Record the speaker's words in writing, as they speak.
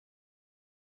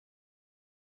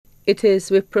It is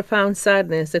with profound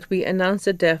sadness that we announce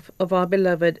the death of our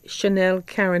beloved Shanelle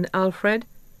Karen Alfred,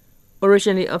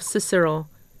 originally of Cicero,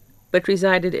 but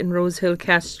resided in Rose Hill,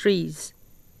 Castries,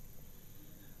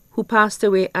 who passed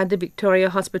away at the Victoria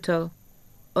Hospital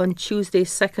on Tuesday,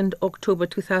 2nd October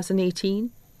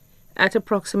 2018, at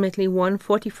approximately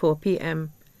 1:44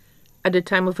 p.m. At the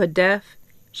time of her death,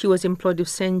 she was employed with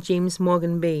St. James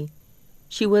Morgan Bay.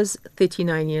 She was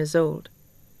 39 years old.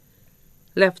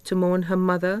 Left to mourn her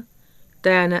mother,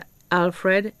 Diana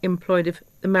Alfred, employed with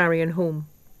the Marion Home.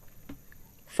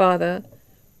 Father,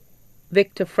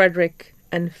 Victor Frederick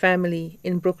and family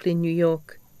in Brooklyn, New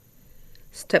York.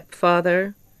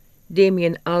 Stepfather,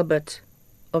 Damien Albert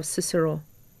of Cicero.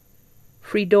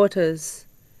 3 daughters,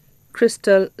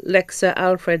 Crystal Lexa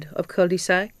Alfred of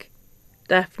Cul-de-Sac,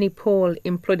 Daphne Paul,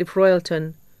 employed of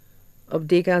Royalton of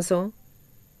Degazon,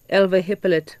 Elva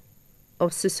Hippolyte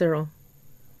of Cicero.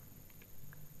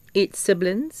 8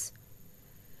 siblings,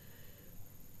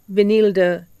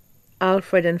 Benilda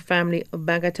Alfred and family of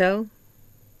Bagatelle,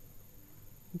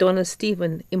 Donna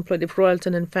Stephen, employed of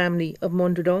Royalton and family of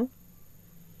Mondredon,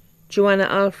 Joanna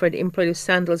Alfred, employed of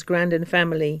Sandals Grand and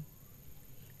family,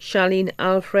 Charlene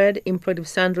Alfred, employed of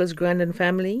Sandals Grand and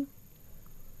family,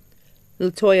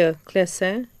 Latoya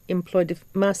Clesset, employed of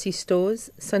Massey Stores,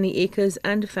 Sunny Acres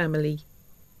and family,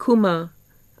 Kuma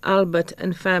Albert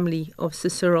and family of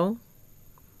Cicero,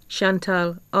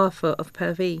 Chantal Arthur of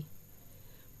Pavey,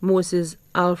 Moses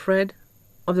Alfred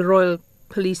of the Royal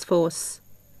Police Force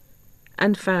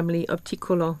and family of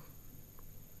Ticolon.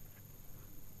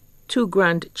 2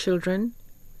 grandchildren,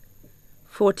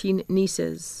 14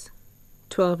 nieces,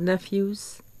 12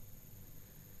 nephews,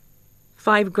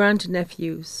 5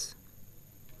 grandnephews,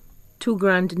 2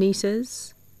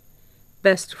 grandnieces,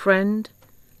 best friend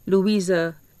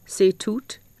Louisa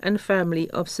Seytout and family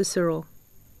of Cicero,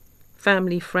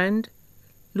 family friend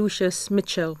Lucius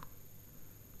Mitchell.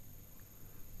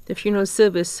 The funeral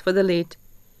service for the late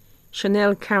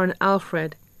Shanelle Karen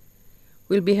Alfred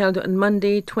will be held on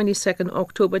Monday, 22nd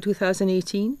October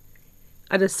 2018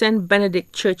 at the St.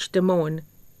 Benedict Church de Morne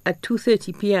at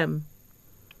 2:30 p.m.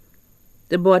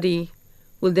 The body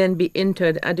will then be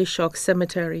interred at the Choc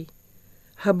Cemetery.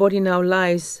 Her body now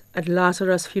lies at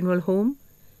Lazarus Funeral Home,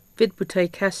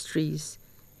 Vidbouteille, Castries.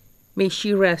 May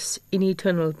she rest in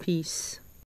eternal peace.